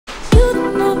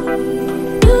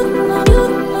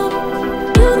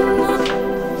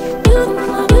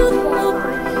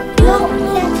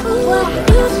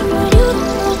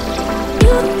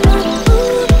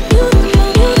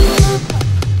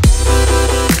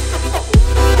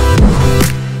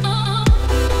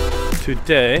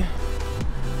Today,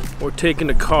 we're taking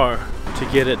the car to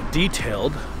get it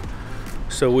detailed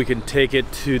so we can take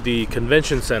it to the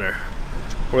convention center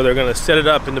where they're gonna set it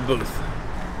up in the booth.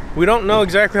 We don't know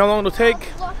exactly how long it'll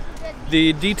take.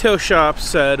 The detail shop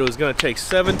said it was gonna take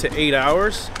 7 to 8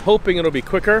 hours, hoping it'll be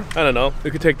quicker. I don't know, it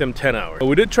could take them 10 hours. But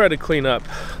we did try to clean up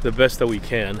the best that we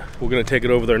can. We're gonna take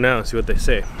it over there now and see what they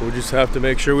say. We just have to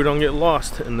make sure we don't get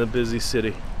lost in the busy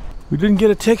city. We didn't get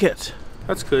a ticket.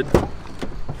 That's good.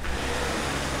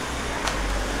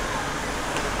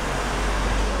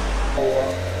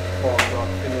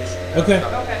 Okay.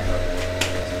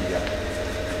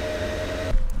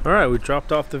 All right, we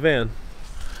dropped off the van.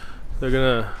 They're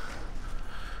gonna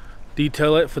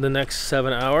detail it for the next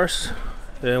 7 hours,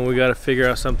 and we gotta figure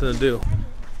out something to do.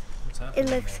 What's happening?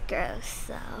 It looks gross,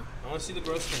 so. I wanna see the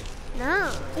gross thing.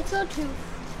 No, it's so true.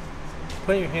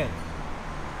 Put it in your hand.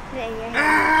 Put it in your hand.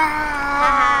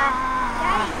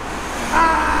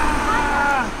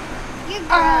 Daddy. You're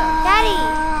gross. Daddy.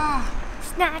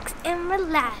 Snacks and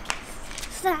relax.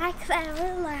 Snacks and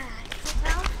relax.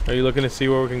 Are you looking to see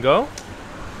where we can go?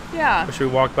 Yeah. Or should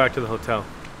we walk back to the hotel?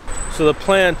 So the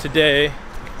plan today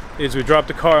is we drop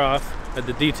the car off at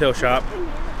the detail shop,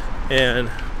 and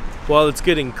while it's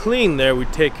getting clean there, we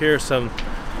take care of some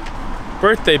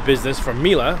birthday business for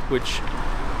Mila, which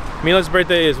Mila's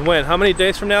birthday is when? How many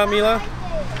days from now, Mila?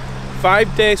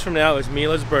 5 days from now is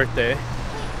Mila's birthday.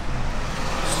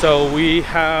 So we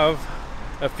have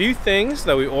a few things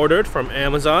that we ordered from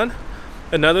Amazon.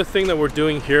 Another thing that we're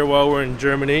doing here while we're in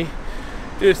Germany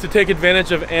is to take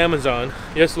advantage of Amazon.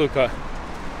 Yes, Luca?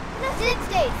 6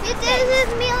 days. This is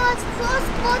Mila's first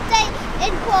birthday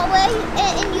in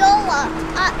Yola.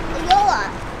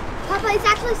 Papa, it's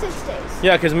actually 6 days.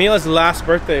 Yeah, because Mila's last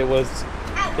birthday was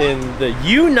in the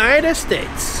United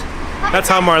States. That's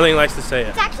how Marlene likes to say it.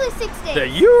 It's actually 6 days. The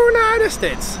United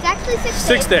States. It's actually 6 days.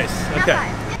 6 days.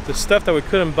 Okay. The stuff that we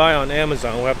couldn't buy on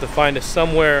Amazon, we'll have to find it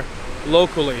somewhere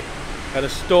locally, at a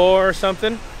store or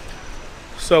something.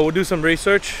 So we'll do some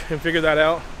research and figure that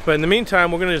out. But in the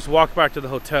meantime, we're gonna just walk back to the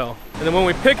hotel. And then when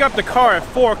we pick up the car at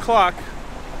 4 o'clock,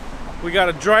 we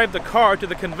gotta drive the car to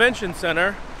the convention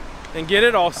center and get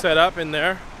it all set up in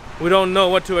there. We don't know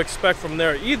what to expect from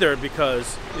there either,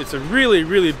 because it's a really,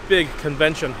 really big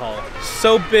convention hall.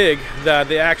 So big that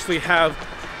they actually have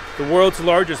the world's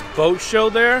largest boat show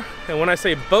there. And when I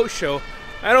say boat show,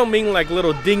 I don't mean like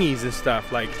little dinghies and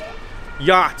stuff, like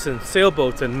yachts and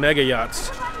sailboats and mega yachts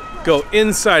go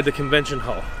inside the convention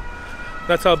hall.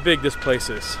 That's how big this place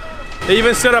is. They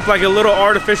even set up like a little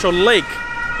artificial lake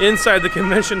inside the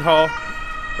convention hall,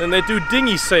 and they do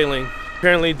dinghy sailing.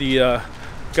 Apparently the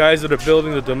guys that are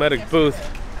building the Dometic booth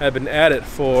have been at it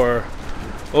for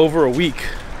over a week.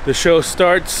 The show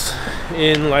starts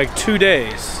in like 2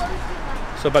 days.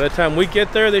 So by the time we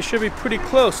get there, they should be pretty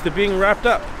close to being wrapped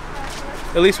up.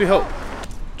 At least we hope.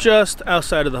 Just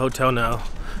outside of the hotel now.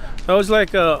 That was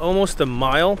like almost a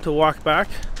mile to walk back,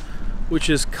 which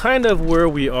is kind of where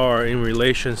we are in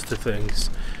relations to things.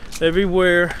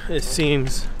 Everywhere, it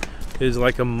seems, is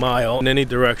like a mile in any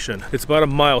direction. It's about a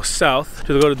mile south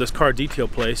to go to this car detail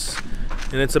place,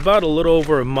 and it's about a little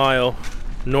over a mile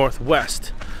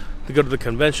northwest to go to the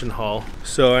convention hall.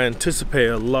 So I anticipate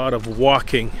a lot of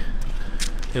walking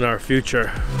in our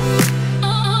future.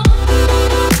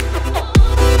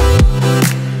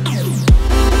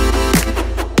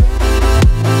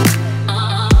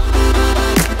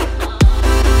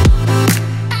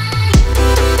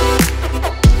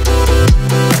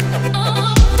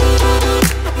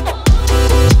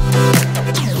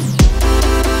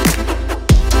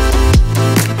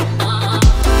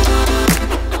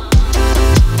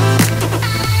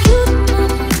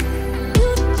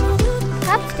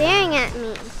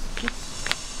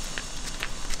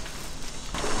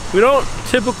 We don't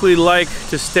typically like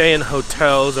to stay in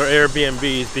hotels or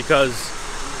Airbnbs because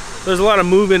there's a lot of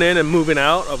moving in and moving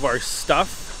out of our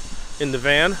stuff in the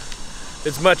van.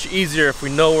 It's much easier if we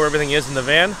know where everything is in the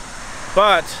van.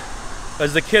 But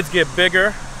as the kids get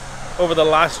bigger over the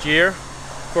last year,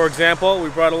 for example, we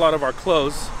brought a lot of our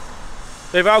clothes.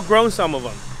 They've outgrown some of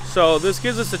them. So this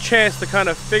gives us a chance to kind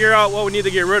of figure out what we need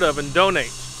to get rid of and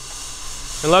donate.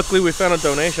 And luckily we found a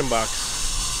donation box.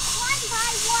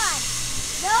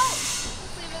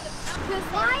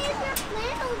 Why is there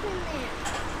flannels in there?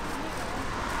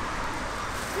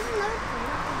 There's another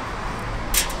flannel.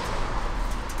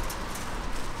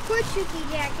 Poor Chucky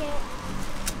jacket.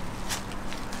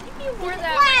 you wore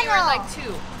that when you were like 2?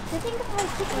 I think if I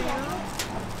took it out.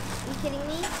 Are you kidding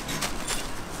me?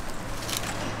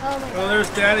 Oh my god. Oh, there's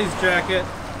Daddy's jacket.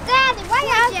 Daddy, why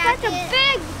you have such a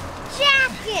big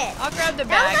jacket? I'll grab the That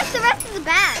bag. was like the rest of the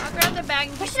bag. I'll grab the bag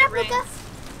and Push keep it up, the reins.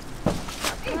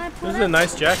 Luca. This is a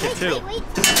nice jacket too. Wait.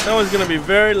 Someone's gonna be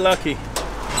very lucky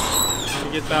to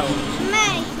get that one.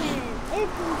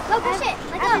 Go push it.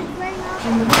 Let go.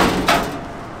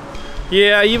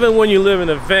 Yeah, even when you live in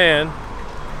a van,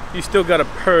 you still gotta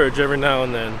purge every now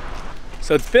and then.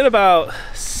 So it's been about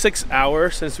 6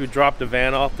 hours since we dropped the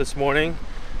van off this morning.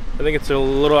 I think it's a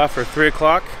little after 3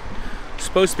 o'clock. It's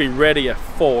supposed to be ready at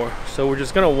 4, so we're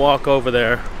just gonna walk over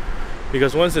there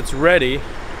because once it's ready,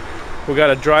 we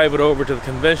gotta drive it over to the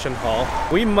convention hall.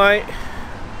 We might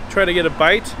try to get a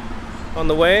bite on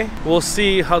the way. We'll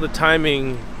see how the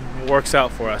timing works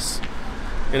out for us.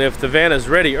 And if the van is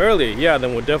ready early, yeah,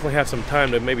 then we'll definitely have some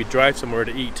time to maybe drive somewhere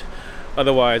to eat.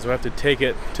 Otherwise, we'll have to take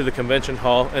it to the convention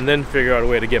hall and then figure out a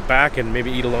way to get back and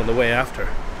maybe eat along the way after.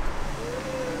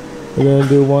 We're gonna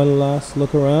do one last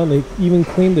look around. They even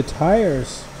cleaned the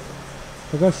tires.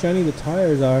 Look how shiny the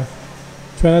tires are.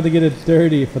 Try not to get it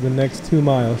dirty for the next 2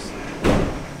 miles.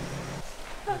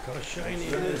 Look how shiny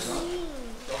it is.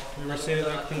 You ever seen it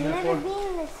like clean before?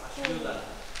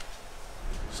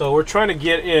 So we're trying to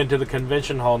get into the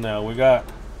convention hall now. We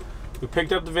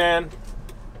picked up the van.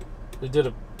 They did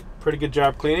a pretty good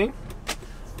job cleaning.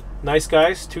 Nice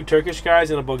guys, 2 Turkish guys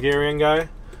and a Bulgarian guy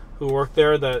who worked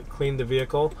there that cleaned the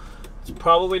vehicle. It's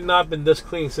probably not been this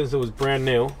clean since it was brand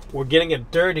new. We're getting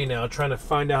it dirty now, trying to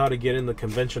find out how to get in the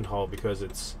convention hall because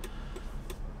it's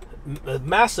a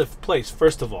massive place,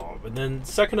 first of all. And then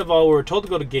second of all, we were told to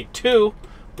go to gate 2,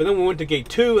 but then we went to gate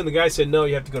 2 and the guy said, no,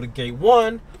 you have to go to gate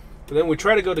 1. And then we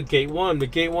tried to go to gate 1, but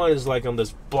gate 1 is like on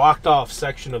this blocked off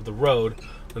section of the road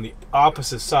on the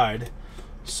opposite side.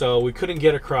 So we couldn't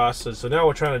get across, so now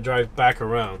we're trying to drive back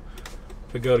around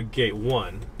to go to gate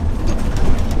 1.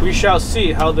 We shall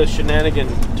see how this shenanigan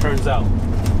turns out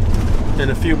in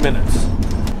a few minutes.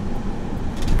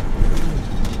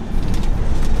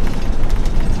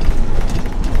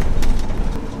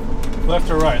 Left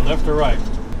or right, left or right.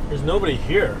 There's nobody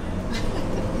here.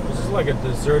 This is like a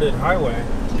deserted highway.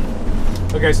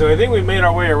 Okay, so I think we made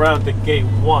our way around to gate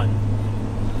 1.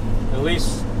 At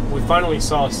least we finally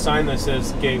saw a sign that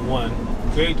says gate 1.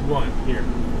 Gate 1 here.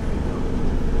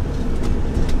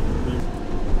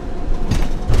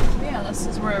 Yeah, this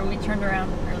is where we turned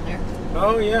around earlier.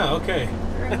 Oh yeah, okay.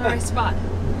 We're in the right spot.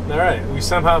 Alright, we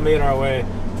somehow made our way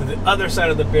to the other side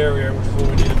of the barrier, which is where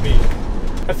we need to be.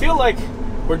 I feel like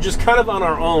we're just kind of on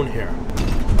our own here.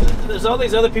 There's all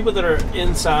these other people that are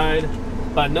inside,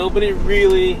 but nobody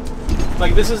really,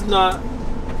 like this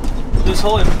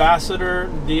whole ambassador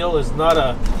deal is not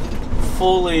a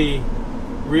fully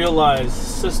realized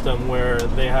system where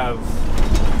they have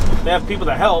people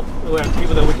that help, we have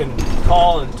people that we can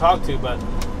call and talk to, but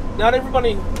not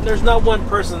everybody, there's not one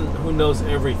person who knows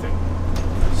everything.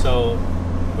 So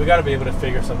we got to be able to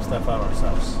figure some stuff out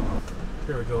ourselves.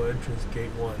 Here we go, entrance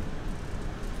gate 1. Want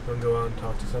to go out and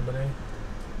talk to somebody?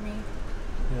 Me?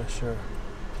 Yeah, sure.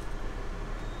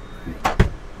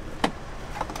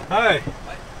 Hi.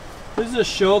 Hi. This is a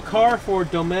show car for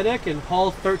Dometic in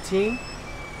Hall 13.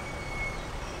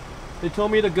 They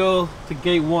told me to go to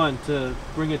gate 1 to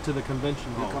bring it to the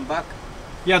convention hall. You come back?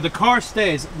 Yeah, the car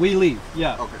stays. We leave.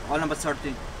 Yeah. Okay. Hall number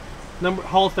 13.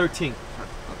 Hall 13. Okay.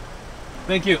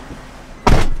 Thank you.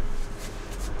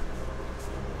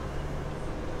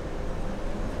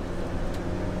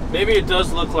 Maybe it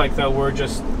does look like that we're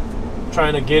just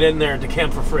trying to get in there to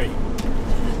camp for free.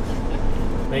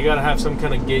 They gotta have some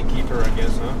kind of gatekeeper, I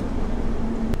guess, huh?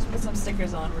 Let's put some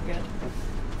stickers on, we're good.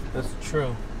 That's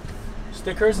true.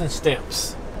 Stickers and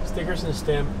stamps. Stickers and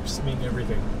stamps mean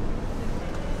everything.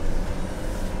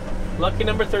 Lucky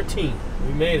number 13.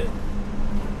 We made it.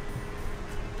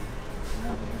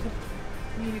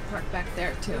 Maybe park back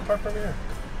there too. Park over here.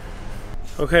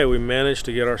 Okay, we managed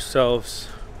to get ourselves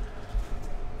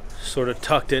sort of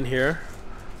tucked in here.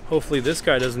 Hopefully this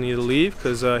guy doesn't need to leave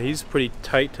because he's pretty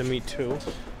tight to me too.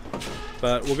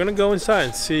 But we're gonna go inside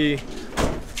and see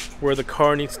where the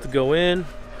car needs to go in.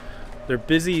 They're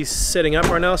busy setting up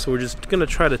right now, so we're just gonna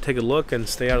try to take a look and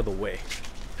stay out of the way.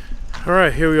 All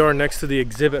right, here we are next to the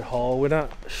exhibit hall. We're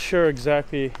not sure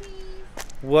exactly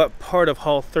what part of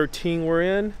Hall 13 we're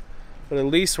in, but at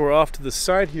least we're off to the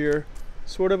side here,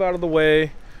 sort of out of the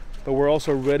way, but we're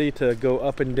also ready to go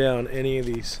up and down any of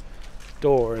these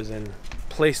doors and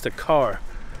place the car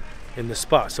in the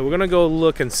spot. So we're gonna go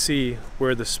look and see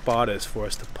where the spot is for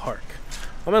us to park.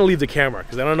 I'm gonna leave the camera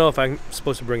because I don't know if I'm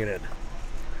supposed to bring it in.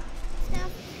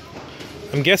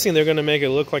 I'm guessing they're gonna make it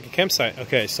look like a campsite.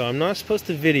 Okay, so I'm not supposed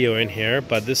to video in here,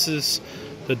 but this is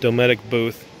the Dometic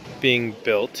booth being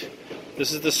built.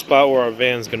 This is the spot where our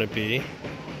van's gonna be.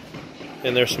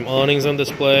 And there's some awnings on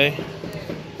display.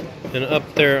 And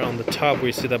up there on the top where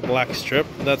you see that black strip,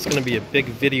 that's gonna be a big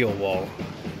video wall.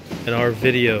 And our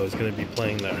video is gonna be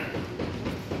playing there.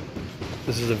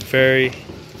 This is a very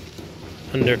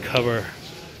undercover,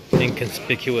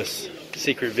 inconspicuous,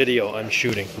 secret video I'm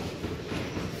shooting.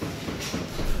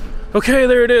 Okay,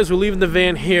 there it is. We're leaving the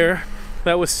van here.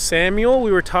 That was Samuel we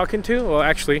were talking to. Well,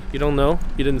 actually, you don't know.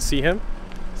 You didn't see him.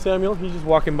 Samuel, he's just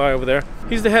walking by over there.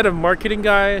 He's the head of marketing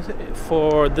guy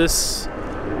for this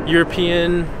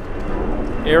European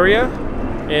area.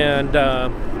 And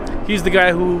he's the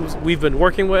guy who we've been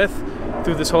working with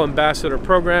through this whole ambassador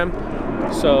program.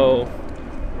 So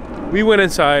we went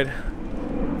inside.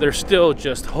 There's still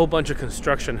just a whole bunch of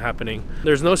construction happening.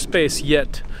 There's no space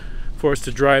yet for us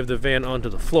to drive the van onto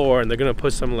the floor, and they're gonna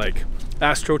put some like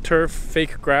AstroTurf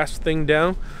fake grass thing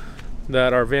down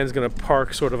that our van's gonna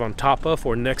park sort of on top of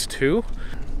or next to.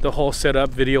 The whole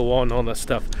setup, video wall, and all that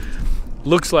stuff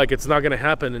looks like it's not gonna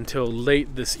happen until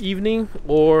late this evening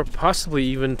or possibly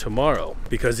even tomorrow,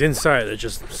 because inside it's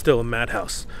just still a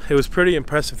madhouse. It was pretty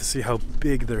impressive to see how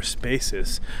big their space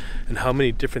is and how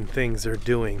many different things they're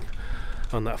doing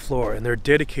on that floor, and they're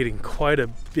dedicating quite a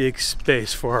big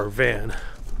space for our van,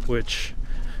 which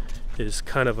is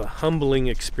kind of a humbling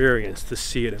experience to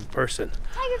see it in person.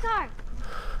 Tiger car.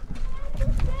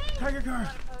 Tiger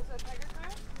car.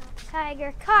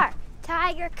 Tiger car.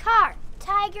 Tiger car.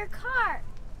 Tiger car.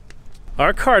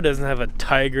 Our car doesn't have a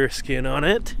tiger skin on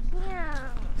it.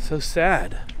 Yeah. So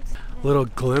sad. Little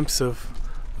glimpse of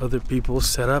other people's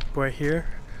setup right here,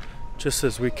 just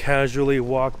as we casually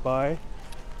walk by.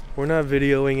 We're not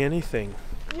videoing anything.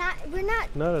 We're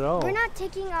not. Not at all. We're not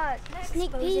taking a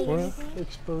sneak peek. We're not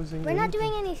exposing. We're not anything.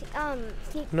 doing any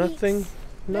sneak peeks. Nothing.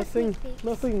 No Nothing. sneak peeks.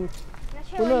 Nothing.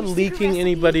 Not We're not leaking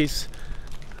anybody's.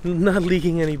 Not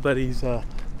leaking anybody's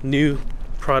new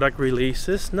product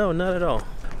releases. No, not at all.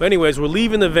 But anyways, we're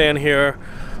leaving the van here.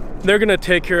 They're gonna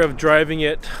take care of driving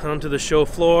it onto the show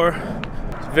floor.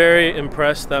 Very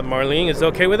impressed that Marlene is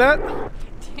okay with that.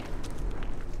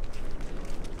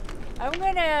 I'm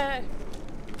gonna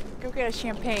go get a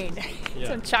champagne. Yeah.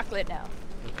 Some chocolate now.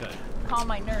 Okay. Calm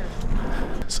my nerves.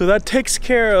 So that takes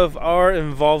care of our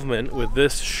involvement with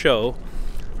this show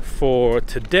for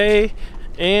today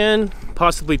and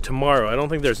possibly tomorrow. I don't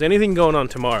think there's anything going on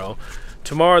tomorrow.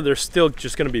 Tomorrow they're still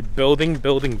just going to be building.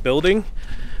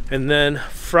 And then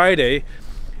Friday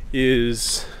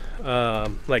is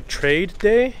like trade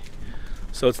day.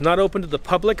 So it's not open to the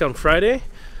public on Friday,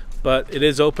 but it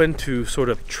is open to sort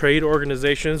of trade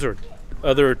organizations or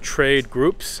other trade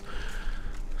groups.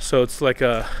 So it's like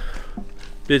a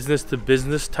business to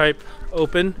business type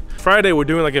open. Friday we're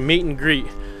doing like a meet and greet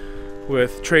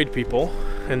with trade people,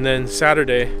 and then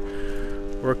Saturday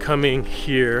we're coming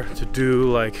here to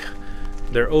do like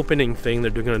their opening thing. They're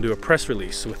going to do a press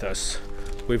release with us.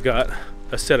 We've got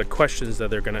a set of questions that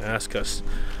they're going to ask us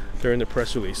during the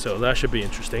press release, so that should be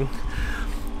interesting.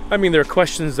 I mean, there are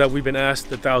questions that we've been asked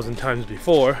 1,000 times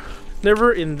before,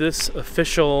 never in this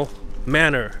official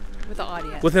manner With the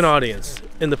audience. with an audience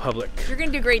in the public. You're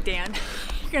gonna do great, Dan.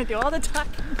 You're gonna do all the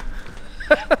talking.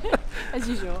 As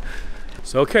usual.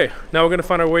 So okay, now we're gonna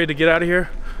find our way to get out of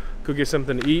here, go get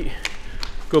something to eat,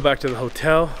 go back to the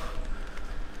hotel,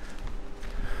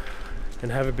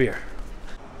 and have a beer.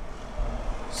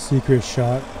 Secret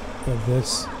shot of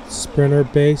this Sprinter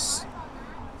base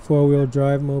 4-wheel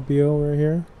drive mobile right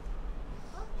here.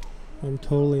 I'm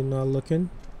totally not looking.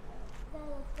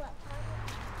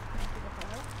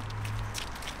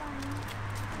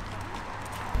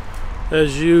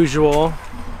 As usual,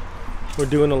 we're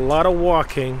doing a lot of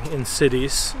walking in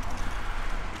cities.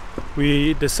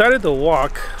 We decided to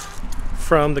walk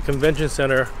from the convention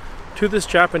center to this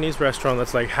Japanese restaurant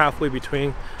that's like halfway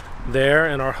between there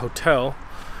and our hotel,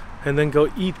 and then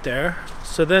go eat there.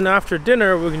 So then after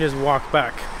dinner we can just walk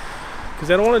back,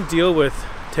 because I don't want to deal with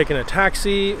taking a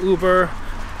taxi, Uber.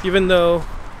 Even though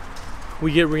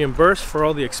we get reimbursed for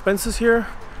all the expenses here,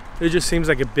 it just seems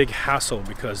like a big hassle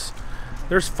because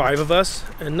there's 5 of us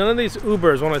and none of these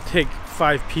Ubers want to take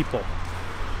 5 people.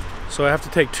 So I have to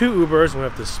take 2 Ubers and we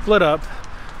have to split up,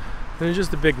 and it's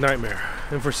just a big nightmare.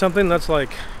 And for something that's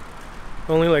like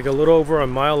only like a little over a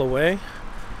mile away,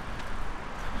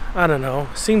 I don't know,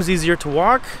 seems easier to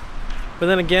walk, but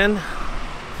then again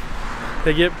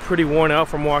they get pretty worn out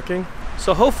from walking.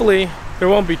 So hopefully there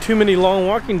won't be too many long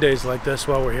walking days like this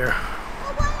while we're here.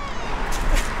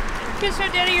 You can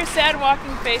show Daddy your sad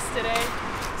walking face today.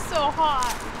 So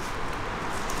hot.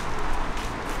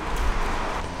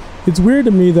 It's weird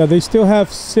to me that they still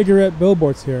have cigarette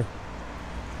billboards here.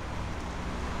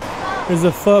 There's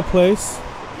a pho place.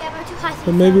 Yeah, but too hot.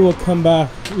 But maybe we'll come back,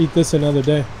 eat this another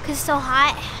day. Cause it's so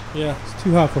hot. Yeah, it's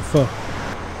too hot for pho.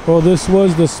 Well, this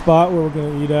was the spot where we're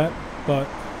gonna eat at, but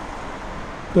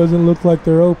doesn't look like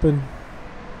they're open.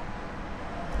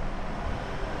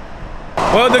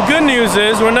 Well, the good news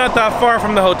is we're not that far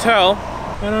from the hotel.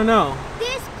 I don't know.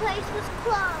 This place was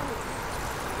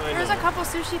closed. There's a couple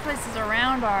sushi places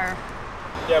around our...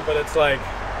 Yeah, but it's like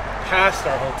past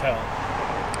our hotel.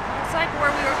 It's like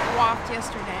where we walked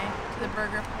yesterday to the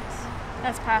burger place.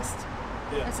 That's past.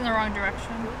 Yeah. That's in the wrong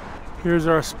direction. Here's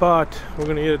our spot. We're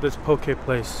gonna eat at this poke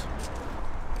place.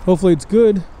 Hopefully it's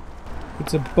good.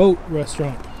 It's a boat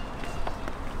restaurant.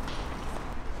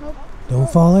 Don't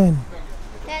fall in.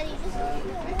 Daddy,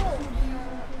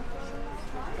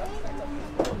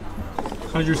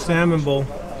 How's your salmon bowl?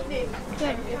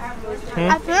 good. Hmm?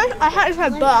 At first, I thought you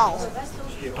said ball.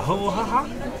 Oh,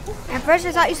 haha. At first,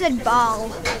 I thought you said ball.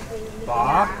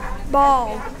 Ba?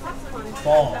 Ball.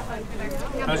 Ball.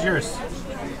 How's yours?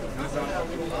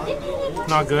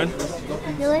 Not good?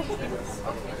 Really?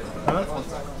 Huh?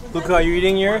 Luca, are you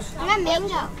eating yours? I got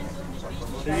mango.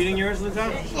 You're eating yours,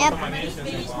 Luca? Yep.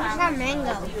 I got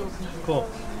mango. Cool.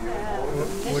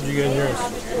 What'd you get in yours?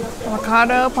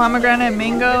 Avocado, pomegranate,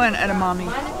 mango, and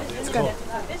edamame. It's good. Cool.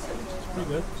 Pretty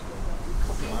good.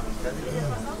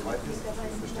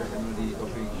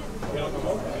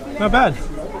 Not bad.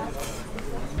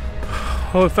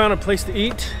 Well, we found a place to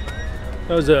eat.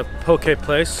 That was a poke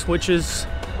place, which is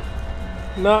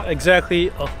not exactly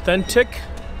authentic,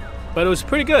 but it was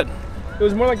pretty good. It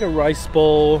was more like a rice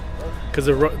bowl because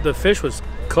the fish was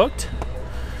cooked.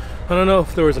 I don't know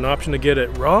if there was an option to get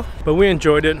it raw, but we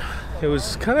enjoyed it. It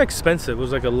was kind of expensive. It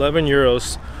was like 11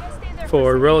 euros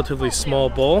for a relatively small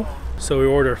bowl. So we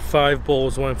ordered 5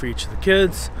 bowls, one for each of the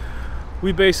kids.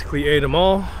 We basically ate them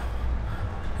all.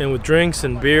 And with drinks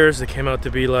and beers, it came out to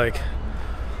be like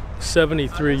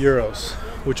 73 euros,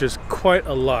 which is quite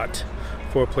a lot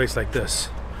for a place like this.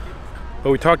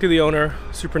 But we talked to the owner,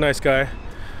 super nice guy.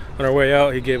 On our way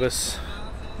out, he gave us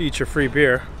each a free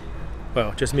beer.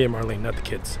 Well, just me and Marlene, not the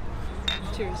kids.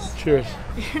 Cheers. Cheers.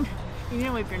 You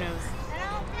didn't wipe your nose.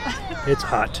 It's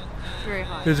hot. It's very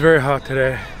hot. It's very hot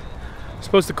today. It's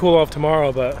supposed to cool off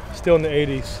tomorrow, but still in the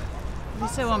 80s. You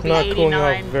said it won't be Not cooling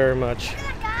off 89. very much.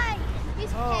 That guy.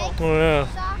 He's Oh. pink. Oh yeah.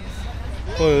 Socks.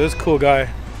 Look at this cool guy.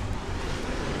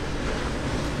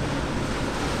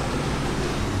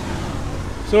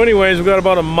 So anyways, we got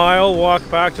about a mile walk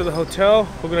back to the hotel.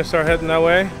 We're gonna start heading that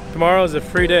way. Tomorrow is a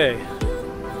free day.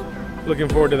 Looking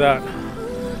forward to that.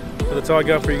 But that's all I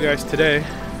got for you guys today.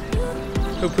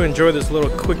 Hope you enjoyed this little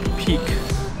quick peek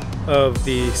of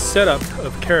the setup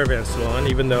of Caravan Salon,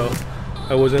 even though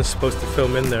I wasn't supposed to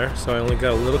film in there, so I only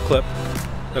got a little clip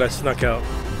that I snuck out.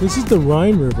 This is the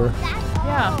Rhine River.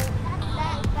 Yeah.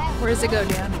 Where does it go,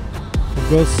 Dan? It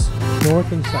goes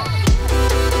north and south.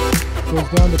 It goes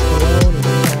down to Cologne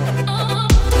and